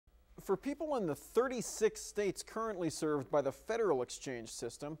For people in the 36 states currently served by the federal exchange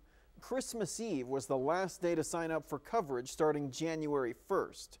system, Christmas Eve was the last day to sign up for coverage starting January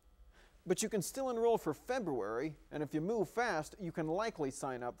 1st. But you can still enroll for February, and if you move fast, you can likely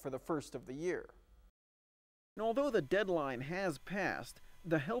sign up for the first of the year. And although the deadline has passed,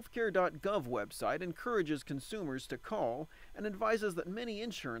 the healthcare.gov website encourages consumers to call and advises that many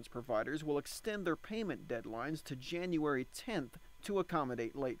insurance providers will extend their payment deadlines to January 10th to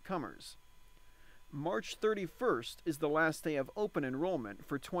accommodate latecomers. March 31st is the last day of open enrollment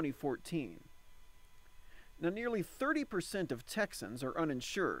for 2014. Now, nearly 30% of Texans are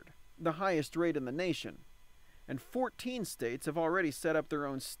uninsured, the highest rate in the nation, and 14 states have already set up their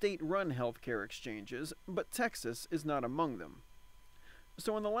own state-run healthcare exchanges, but Texas is not among them.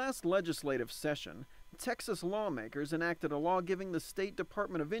 So in the last legislative session, Texas lawmakers enacted a law giving the State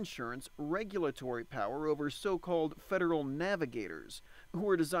Department of Insurance regulatory power over so-called federal navigators, who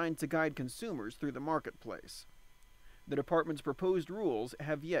are designed to guide consumers through the marketplace. The department's proposed rules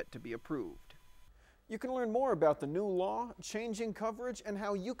have yet to be approved. You can learn more about the new law, changing coverage, and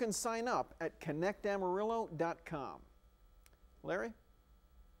how you can sign up at connectamarillo.com. Larry?